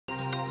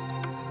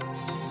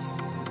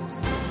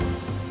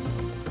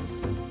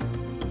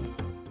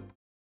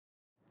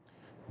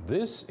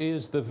This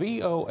is the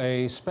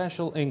VOA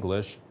Special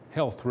English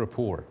Health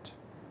Report.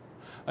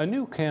 A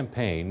new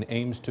campaign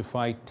aims to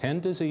fight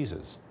 10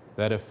 diseases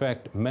that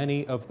affect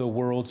many of the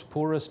world's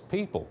poorest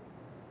people,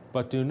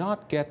 but do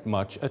not get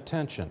much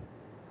attention.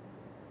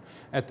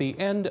 At the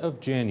end of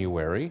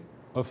January,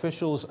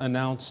 officials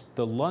announced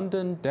the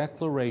London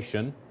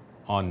Declaration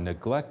on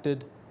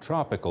Neglected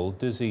Tropical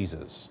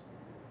Diseases.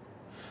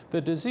 The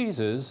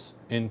diseases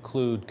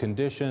include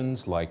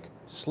conditions like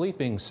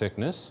sleeping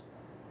sickness,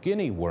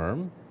 guinea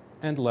worm,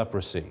 and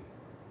leprosy.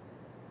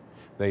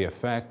 They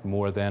affect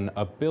more than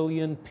 1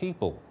 billion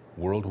people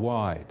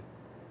worldwide.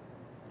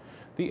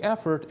 The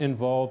effort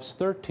involves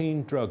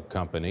 13 drug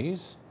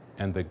companies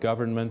and the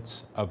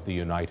governments of the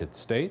United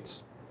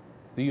States,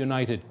 the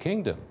United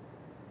Kingdom,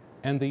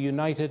 and the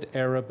United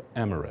Arab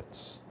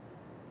Emirates.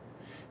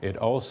 It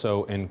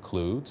also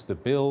includes the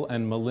Bill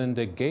and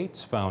Melinda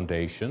Gates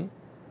Foundation,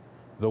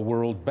 the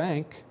World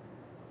Bank,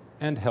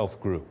 and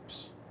health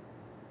groups.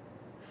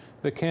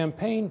 The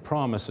campaign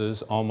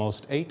promises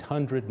almost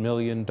 $800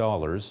 million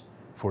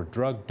for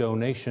drug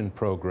donation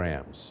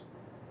programs.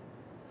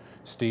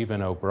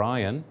 Stephen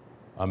O'Brien,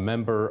 a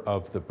member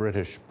of the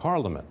British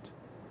Parliament,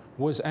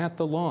 was at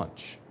the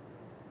launch.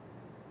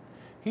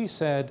 He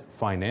said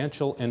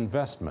financial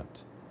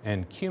investment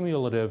and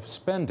cumulative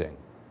spending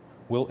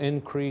will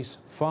increase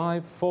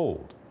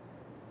 5-fold,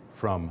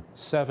 from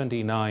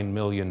 $79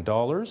 million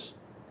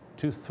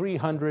to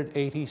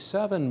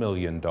 $387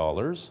 million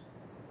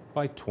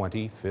by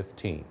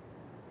 2015.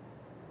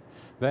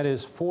 That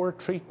is 4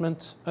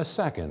 treatments a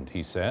second,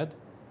 he said.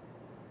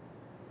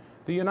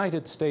 The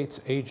United States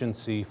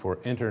Agency for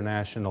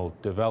International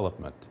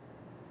Development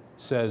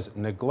says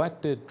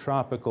neglected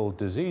tropical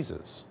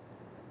diseases,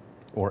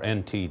 or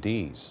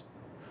NTDs,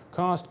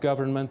 cost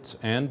governments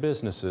and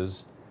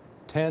businesses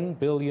 $10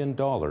 billion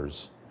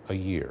a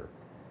year.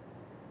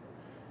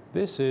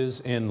 This is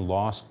in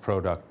lost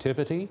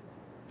productivity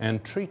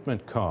and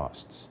treatment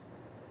costs.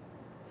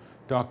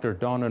 Dr.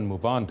 Donan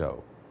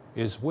Mubando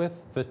is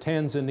with the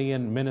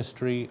Tanzanian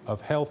Ministry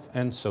of Health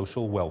and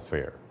Social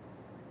Welfare.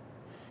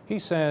 He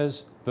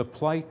says the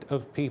plight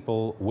of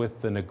people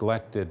with the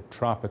neglected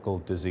tropical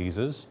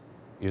diseases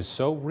is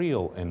so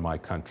real in my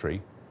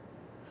country.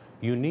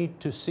 You need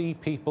to see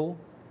people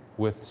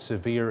with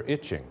severe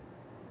itching,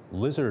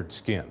 lizard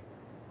skin,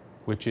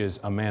 which is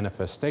a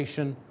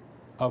manifestation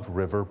of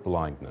river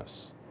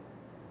blindness.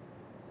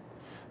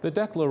 The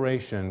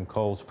declaration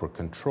calls for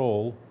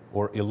control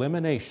or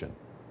elimination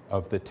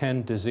of the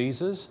 10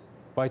 diseases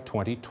by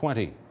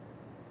 2020.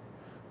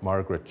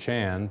 Margaret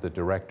Chan, the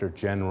Director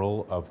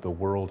General of the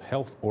World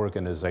Health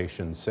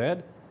Organization,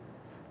 said,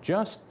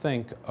 "Just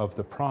think of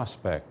the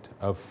prospect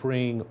of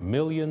freeing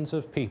millions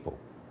of people,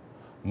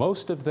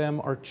 most of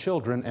them are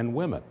children and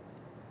women,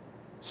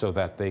 so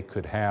that they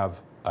could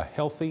have a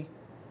healthy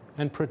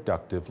and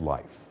productive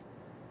life."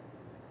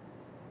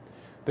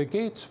 The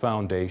Gates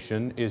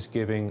Foundation is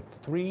giving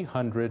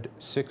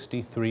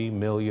 $363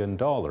 million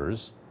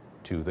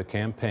to the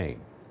campaign.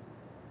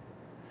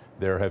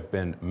 There have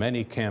been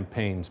many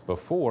campaigns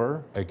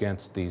before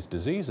against these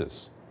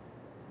diseases.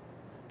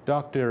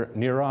 Dr.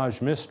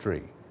 Neeraj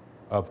Mistry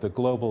of the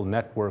Global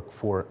Network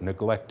for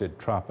Neglected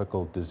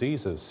Tropical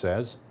Diseases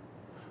says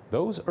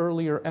those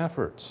earlier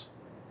efforts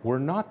were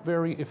not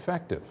very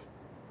effective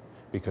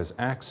because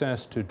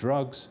access to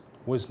drugs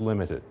was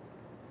limited.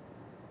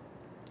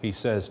 He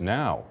says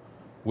now,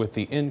 with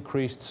the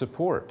increased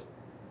support,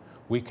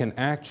 we can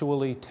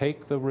actually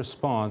take the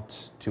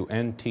response to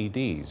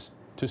NTDs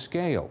to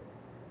scale,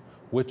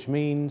 which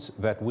means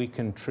that we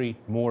can treat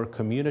more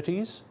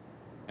communities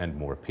and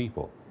more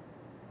people.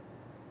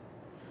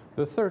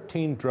 The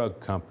 13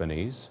 drug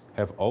companies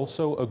have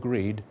also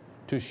agreed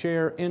to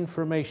share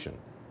information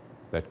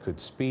that could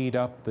speed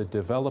up the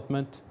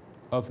development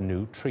of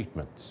new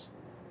treatments.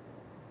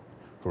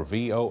 For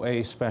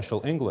VOA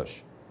Special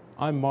English,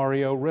 I'm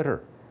Mario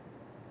Ritter.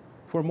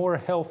 For more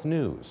health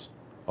news,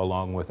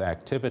 along with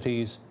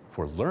activities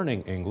for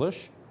learning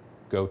English,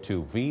 go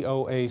to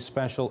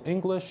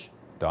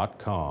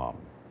voaspecialenglish.com.